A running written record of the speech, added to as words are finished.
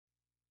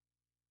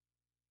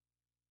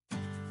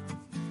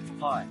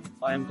Hi,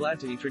 I am glad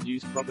to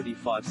introduce property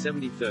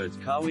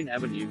 573 Carween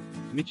Avenue,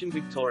 Mitcham,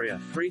 Victoria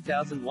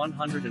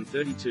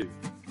 3132.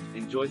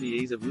 Enjoy the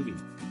ease of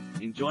living.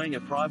 Enjoying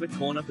a private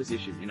corner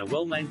position in a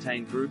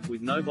well-maintained group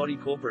with no body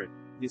corporate,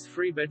 this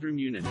 3-bedroom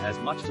unit has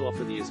much to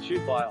offer the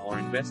astute buyer or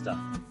investor.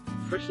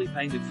 Freshly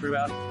painted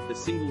throughout, the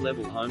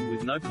single-level home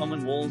with no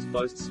common walls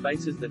boasts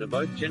spaces that are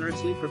both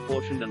generously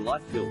proportioned and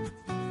light-filled.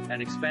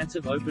 An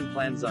expansive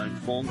open-plan zone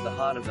forms the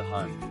heart of the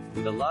home,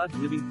 with a large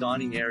living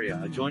dining area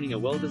adjoining a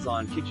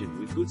well-designed kitchen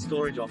with good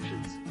storage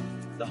options.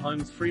 The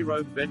home's 3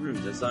 robed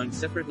bedrooms are zoned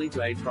separately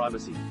to aid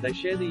privacy. They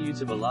share the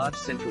use of a large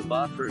central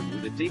bathroom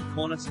with a deep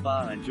corner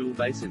spa and dual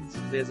basins.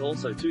 There's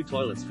also 2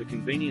 toilets for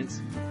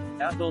convenience.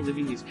 Outdoor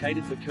living is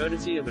catered for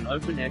courtesy of an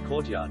open-air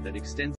courtyard that extends